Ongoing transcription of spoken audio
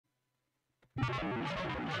I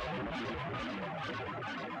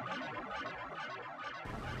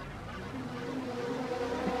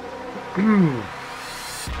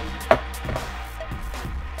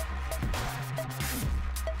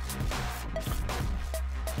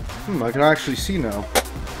can actually see now.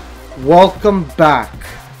 Welcome back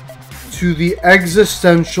to the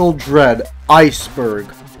Existential Dread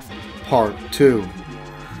Iceberg Part 2.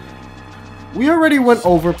 We already went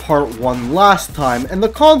over Part 1 last time, and the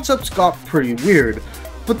concepts got pretty weird.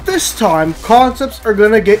 But this time, concepts are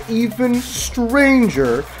gonna get even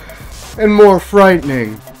stranger and more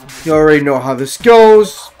frightening. You already know how this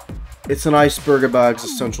goes. It's an iceberg about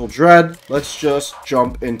existential dread. Let's just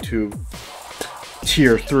jump into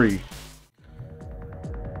Tier 3.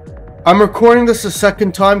 I'm recording this a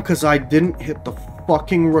second time because I didn't hit the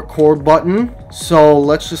fucking record button. So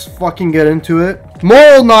let's just fucking get into it.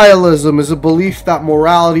 Moral nihilism is a belief that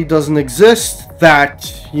morality doesn't exist.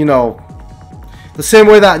 That, you know, the same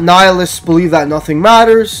way that nihilists believe that nothing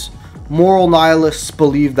matters, moral nihilists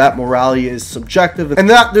believe that morality is subjective and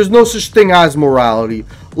that there's no such thing as morality.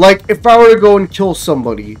 Like, if I were to go and kill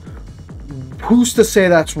somebody, who's to say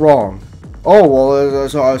that's wrong? Oh, well,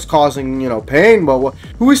 it's causing, you know, pain, but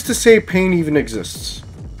who is to say pain even exists?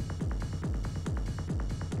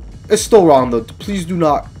 It's still wrong, though. Please do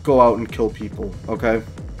not go out and kill people, okay?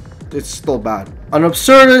 It's still bad. An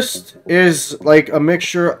absurdist is like a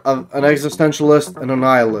mixture of an existentialist and a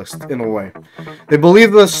nihilist, in a way. They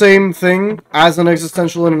believe the same thing as an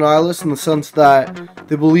existential and a nihilist in the sense that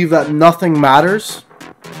they believe that nothing matters.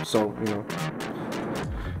 So, you know,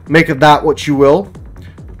 make of that what you will.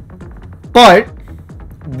 But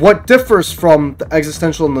what differs from the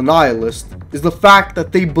existential and the nihilist is the fact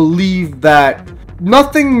that they believe that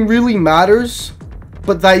nothing really matters,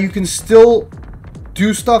 but that you can still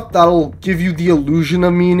do stuff that'll give you the illusion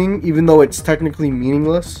of meaning, even though it's technically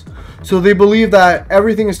meaningless. So they believe that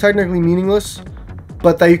everything is technically meaningless,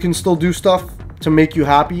 but that you can still do stuff to make you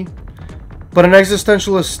happy. But an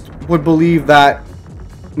existentialist would believe that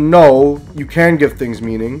no, you can give things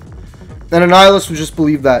meaning. And a nihilist would just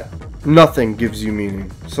believe that nothing gives you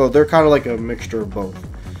meaning. So they're kind of like a mixture of both.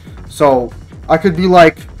 So I could be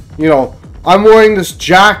like, you know, I'm wearing this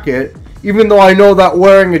jacket, even though I know that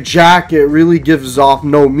wearing a jacket really gives off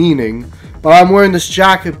no meaning. But I'm wearing this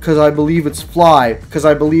jacket because I believe it's fly, because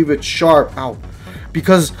I believe it's sharp. Ow.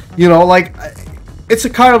 Because, you know, like, it's a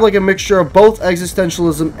kind of like a mixture of both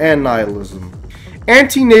existentialism and nihilism.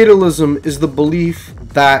 Antinatalism is the belief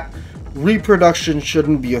that reproduction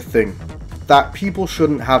shouldn't be a thing, that people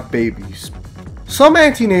shouldn't have babies. Some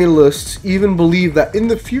antinatalists even believe that in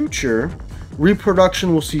the future,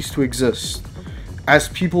 reproduction will cease to exist, as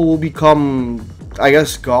people will become, I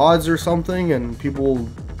guess, gods or something, and people will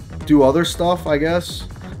do other stuff, I guess,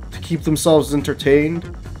 to keep themselves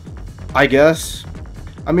entertained, I guess.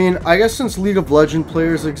 I mean, I guess since League of Legends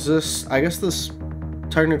players exist, I guess this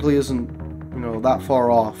technically isn't, you know, that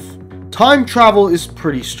far off. Time travel is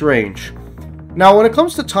pretty strange. Now, when it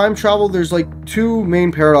comes to time travel, there's like two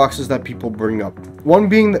main paradoxes that people bring up. One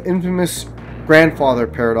being the infamous grandfather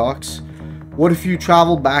paradox. What if you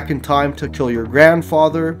travel back in time to kill your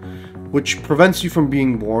grandfather, which prevents you from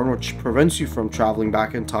being born, which prevents you from traveling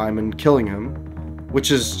back in time and killing him,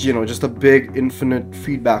 which is, you know, just a big infinite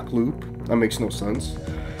feedback loop. That makes no sense.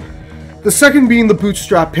 The second being the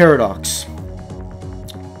bootstrap paradox.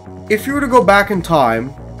 If you were to go back in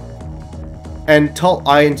time and tell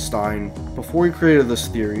Einstein, before he created this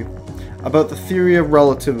theory, about the theory of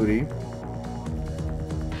relativity,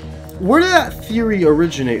 where did that theory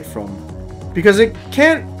originate from? Because it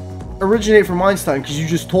can't originate from Einstein because you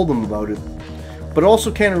just told him about it. But it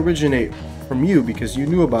also can't originate from you because you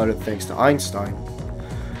knew about it thanks to Einstein.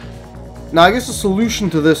 Now, I guess the solution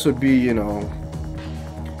to this would be, you know,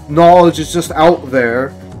 knowledge is just out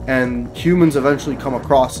there and humans eventually come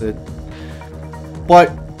across it.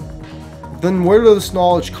 But then where does this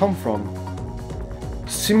knowledge come from?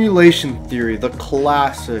 Simulation theory, the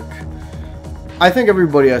classic. I think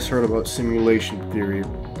everybody has heard about simulation theory.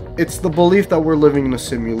 It's the belief that we're living in a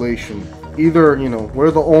simulation. Either, you know,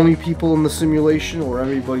 we're the only people in the simulation or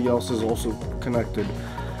everybody else is also connected.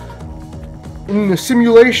 In the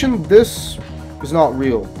simulation, this is not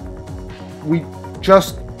real. We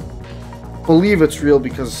just believe it's real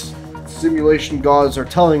because simulation gods are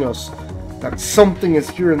telling us that something is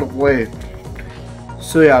here in the way.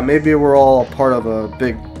 So yeah, maybe we're all a part of a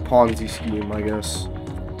big Ponzi scheme, I guess.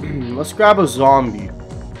 Let's grab a zombie.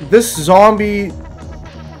 This zombie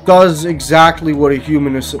does exactly what a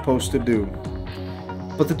human is supposed to do.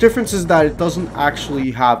 But the difference is that it doesn't actually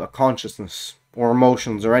have a consciousness or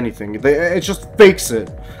emotions or anything. It just fakes it.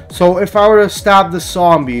 So if I were to stab this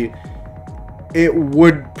zombie, it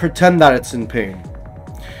would pretend that it's in pain.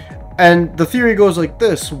 And the theory goes like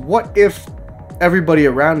this: what if everybody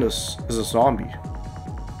around us is a zombie?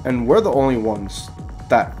 And we're the only ones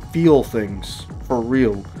that feel things for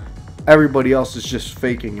real. Everybody else is just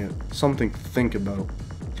faking it. Something to think about.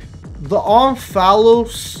 The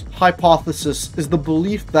Omphalos hypothesis is the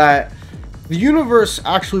belief that the universe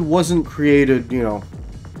actually wasn't created, you know,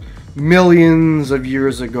 millions of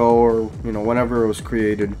years ago, or, you know, whenever it was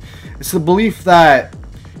created. It's the belief that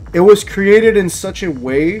it was created in such a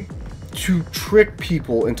way to trick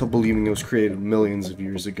people into believing it was created millions of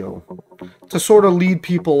years ago. To sort of lead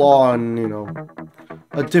people on, you know,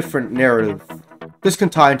 a different narrative. This can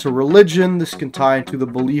tie into religion, this can tie into the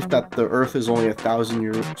belief that the Earth is only 1,000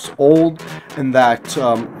 years old, and that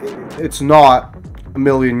it's not a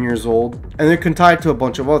million years old, and it can tie to a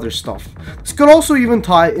bunch of other stuff. This could also even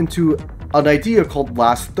tie into an idea called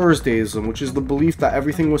last Thursdayism, which is the belief that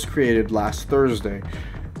everything was created last Thursday,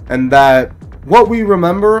 and that what we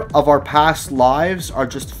remember of our past lives are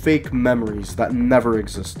just fake memories that never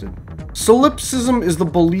existed. Solipsism is the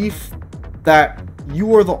belief that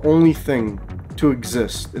you are the only thing to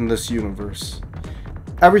exist in this universe.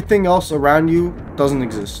 Everything else around you doesn't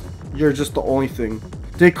exist. You're just the only thing.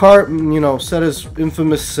 Descartes, you know, said his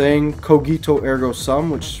infamous saying, cogito ergo sum,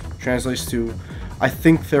 which translates to, I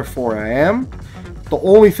think therefore I am. The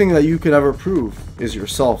only thing that you could ever prove is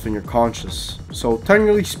yourself and your conscious. So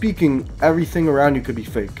technically speaking, everything around you could be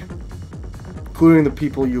fake, including the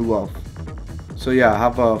people you love. So yeah,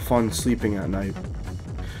 have fun sleeping at night.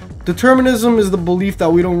 Determinism is the belief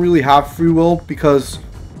that we don't really have free will, because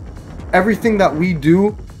everything that we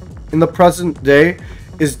do in the present day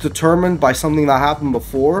is determined by something that happened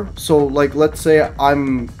before. So like, let's say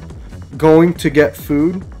I'm going to get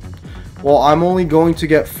food. Well, I'm only going to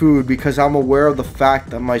get food because I'm aware of the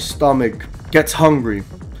fact that my stomach gets hungry.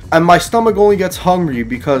 And my stomach only gets hungry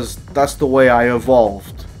because that's the way I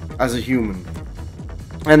evolved as a human.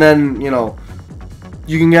 And then, you know,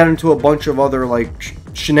 you can get into a bunch of other like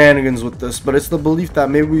shenanigans with this, but it's the belief that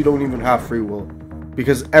maybe we don't even have free will,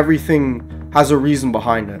 because everything has a reason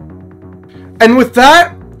behind it. And with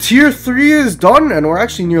that, tier 3 is done, and we're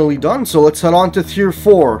actually nearly done, so let's head on to tier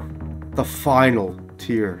 4, the final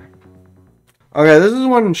tier. Okay, this is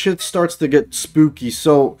when shit starts to get spooky.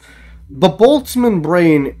 So the Boltzmann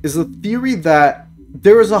brain is a theory that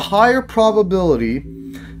there is a higher probability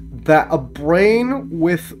that a brain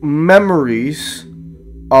with memories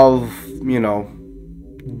of, you know,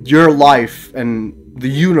 your life and the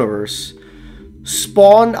universe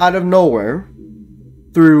spawned out of nowhere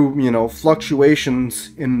through, you know,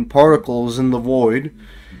 fluctuations in particles in the void,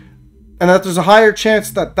 and that there's a higher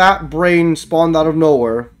chance that that brain spawned out of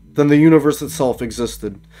nowhere than the universe itself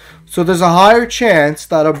existed. So there's a higher chance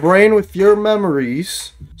that a brain with your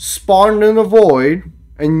memories spawned in a void,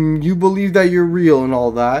 and you believe that you're real and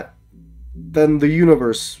all that, than the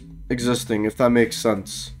universe existing, if that makes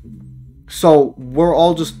sense. So we're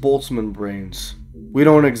all just Boltzmann brains. We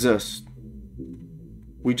don't exist.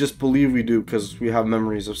 We just believe we do because we have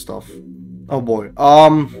memories of stuff. Oh boy.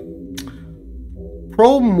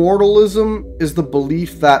 Pro-mortalism is the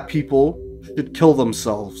belief that people should kill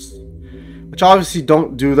themselves. Which obviously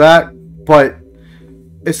don't do that, but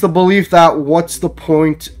it's the belief that what's the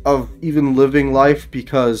point of even living life,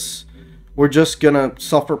 because we're just gonna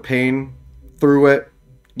suffer pain through it.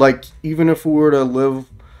 Like, even if we were to live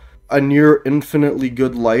a near infinitely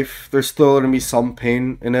good life, there's still gonna be some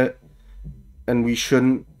pain in it, and we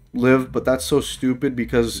shouldn't live. But that's so stupid,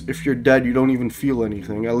 because if you're dead, you don't even feel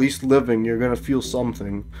anything. At least living, you're gonna feel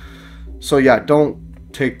something. So yeah,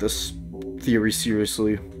 don't take this theory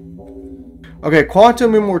seriously. Okay,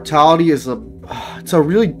 quantum immortality is it's a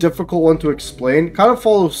really difficult one to explain. It kind of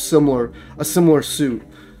follows a similar suit.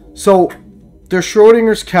 So there's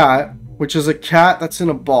Schrodinger's cat, which is a cat that's in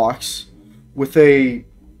a box with a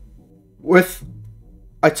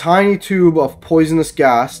tiny tube of poisonous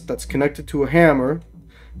gas that's connected to a hammer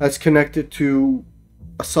that's connected to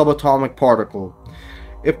a subatomic particle.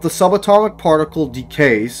 If the subatomic particle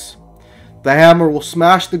decays, the hammer will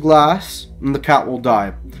smash the glass and the cat will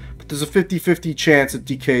die. But there's a 50-50 chance it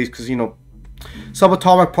decays because, you know,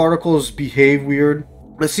 subatomic particles behave weird.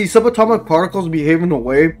 But see, subatomic particles behave in a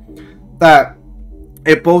way that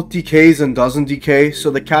it both decays and doesn't decay, so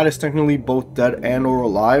the cat is technically both dead and or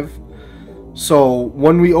alive. So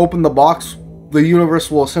when we open the box, the universe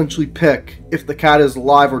will essentially pick if the cat is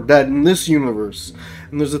alive or dead in this universe.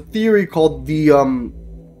 And there's a theory called the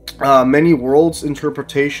many worlds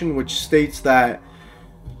interpretation, which states that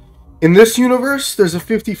in this universe, there's a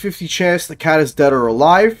 50-50 chance the cat is dead or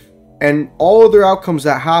alive, and all other outcomes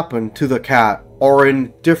that happen to the cat are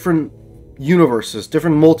in different universes,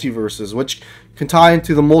 different multiverses, which can tie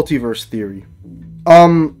into the multiverse theory.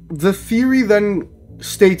 The theory then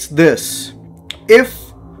states this: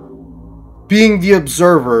 if, being the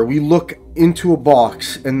observer, we look into a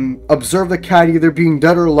box and observe the cat either being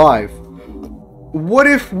dead or alive, what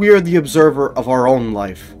if we are the observer of our own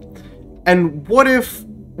life? And what if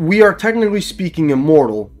we are technically speaking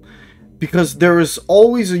immortal? Because there is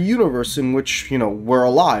always a universe in which, you know, we're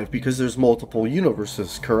alive, because there's multiple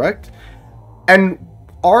universes, correct? And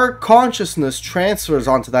our consciousness transfers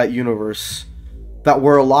onto that universe that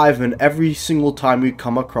we're alive in every single time we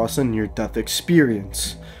come across a near-death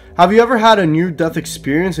experience. Have you ever had a near-death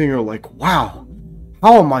experience and you're like, wow,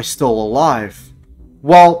 how am I still alive?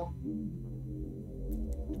 Well,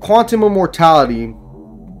 quantum immortality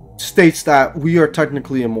states that we are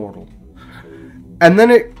technically immortal. And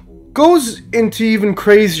then it goes into even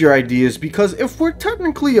crazier ideas, because if we're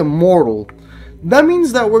technically immortal, that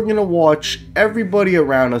means that we're gonna watch everybody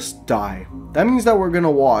around us die. That means that we're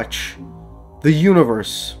gonna watch the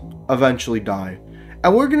universe eventually die.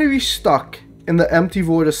 And we're gonna be stuck in the empty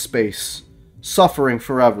void of space, suffering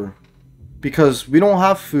forever. Because we don't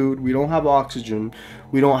have food, we don't have oxygen,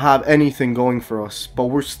 we don't have anything going for us, but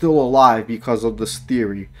we're still alive because of this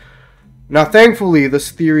theory. Now, thankfully,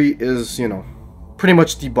 this theory is, you know, pretty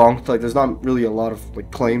much debunked. Like, there's not really a lot of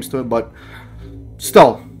like claims to it, but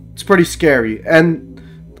still, it's pretty scary. And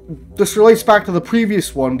this relates back to the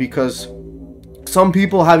previous one, because some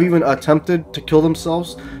people have even attempted to kill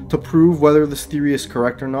themselves to prove whether this theory is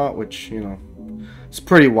correct or not, which, you know, it's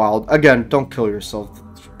pretty wild. Again, don't kill yourself.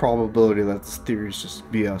 There's a probability that this theory is just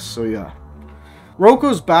BS, so yeah.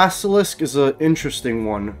 Roko's Basilisk is an interesting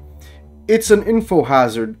one. It's an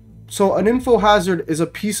Infohazard. So an Infohazard is a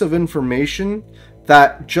piece of information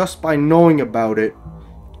that just by knowing about it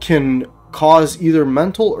can cause either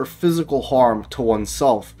mental or physical harm to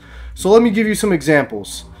oneself. So let me give you some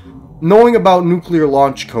examples. Knowing about nuclear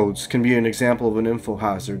launch codes can be an example of an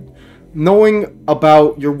Infohazard. Knowing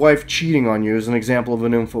about your wife cheating on you is an example of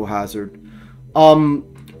an Infohazard.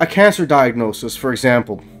 A cancer diagnosis, for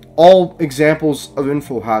example. All examples of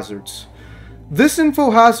Infohazards. This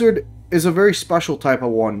Infohazard is a very special type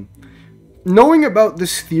of one. Knowing about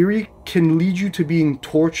this theory can lead you to being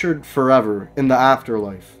tortured forever in the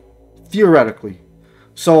afterlife. Theoretically.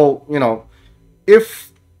 So, you know,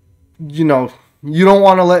 if, you know, you don't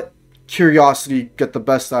want to let curiosity get the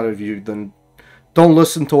best out of you, then don't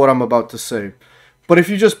listen to what I'm about to say. But if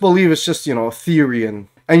you just believe it's just, you know, a theory, and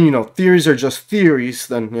you know, theories are just theories,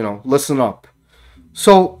 then, you know, listen up.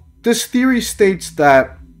 So, this theory states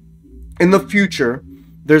that in the future,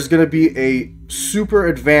 there's going to be a super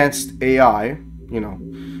advanced AI, you know,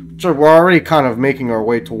 so we're already kind of making our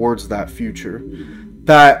way towards that future,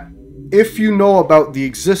 that if you know about the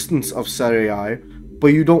existence of said AI, but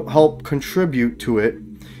you don't help contribute to it,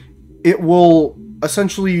 it will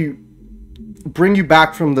essentially bring you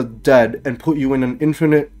back from the dead and put you in an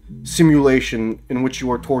infinite simulation in which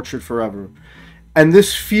you are tortured forever. And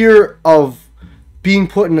this fear of being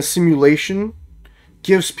put in a simulation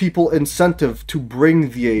gives people incentive to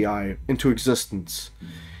bring the AI into existence.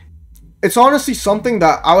 It's honestly something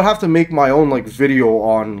that I would have to make my own like video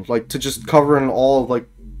on, like to just cover in all of like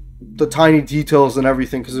the tiny details and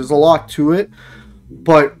everything, because there's a lot to it.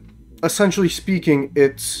 But essentially speaking,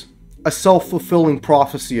 it's a self-fulfilling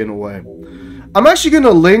prophecy in a way. I'm actually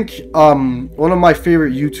gonna link one of my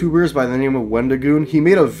favorite YouTubers by the name of Wendigoon. He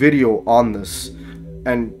made a video on this,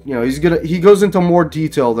 and you know, he goes into more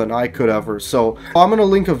detail than I could ever. So I'm gonna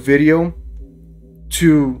link a video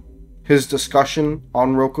to his discussion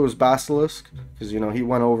on Roko's Basilisk, because you know, he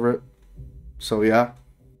went over it. So yeah.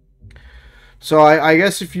 So I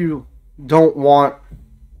guess if you don't want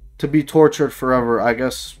to be tortured forever, I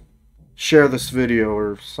guess share this video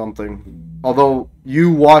or something. Although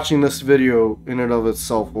you watching this video in and of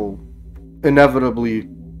itself will inevitably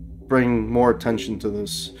bring more attention to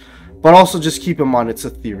this. But also just keep in mind it's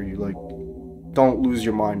a theory, like don't lose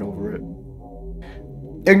your mind over it.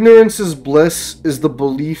 Ignorance is bliss is the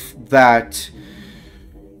belief that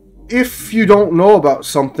if you don't know about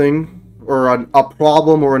something or a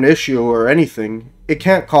problem or an issue or anything, it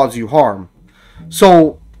can't cause you harm.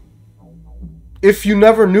 So if you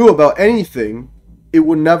never knew about anything, it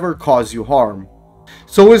would never cause you harm.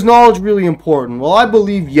 So is knowledge really important? Well, I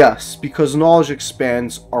believe yes, because knowledge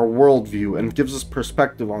expands our worldview and gives us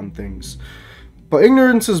perspective on things. But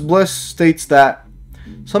ignorance is bliss states that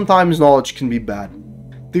sometimes knowledge can be bad.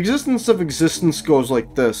 The existence of existence goes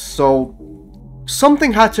like this. So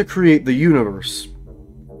something had to create the universe.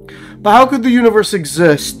 But how could the universe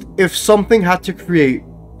exist if something had to create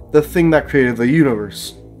the thing that created the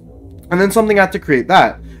universe? And then something had to create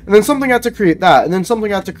that. And then something had to create that, and then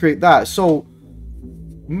something had to create that. So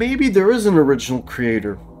maybe there is an original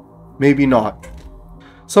creator. Maybe not.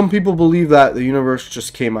 Some people believe that the universe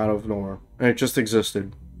just came out of nowhere, and it just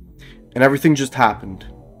existed. And everything just happened.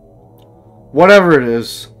 Whatever it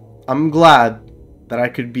is, I'm glad that I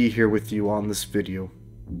could be here with you on this video.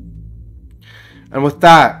 And with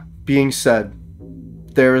that being said,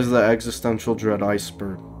 there is the existential dread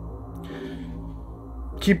iceberg.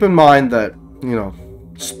 Keep in mind that, you know,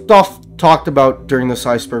 stuff talked about during this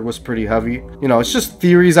iceberg was pretty heavy. You know, it's just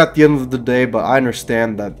theories at the end of the day, but I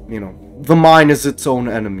understand that, you know, the mind is its own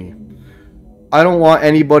enemy. I don't want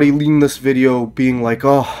anybody leaving this video being like,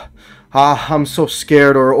 oh, I'm so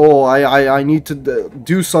scared, or oh, I need to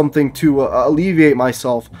do something to alleviate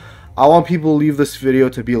myself. I want people to leave this video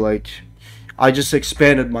to be like, I just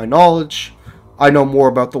expanded my knowledge, I know more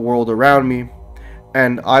about the world around me,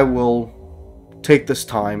 and I will take this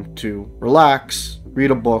time to relax,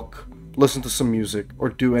 read a book, listen to some music, or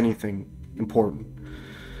do anything important.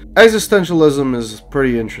 Existentialism is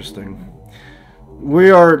pretty interesting.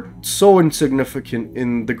 We are so insignificant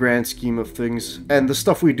in the grand scheme of things, and the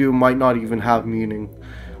stuff we do might not even have meaning.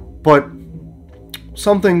 But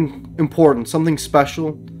something important, something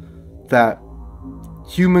special that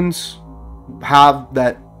humans have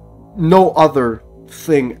that no other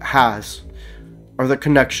thing has are the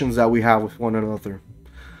connections that we have with one another.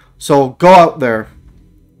 So go out there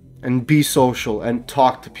and be social and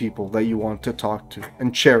talk to people that you want to talk to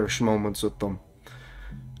and cherish moments with them.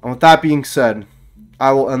 And with that being said,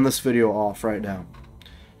 I will end this video off right now.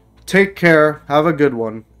 Take care, have a good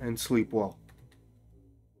one, and sleep well.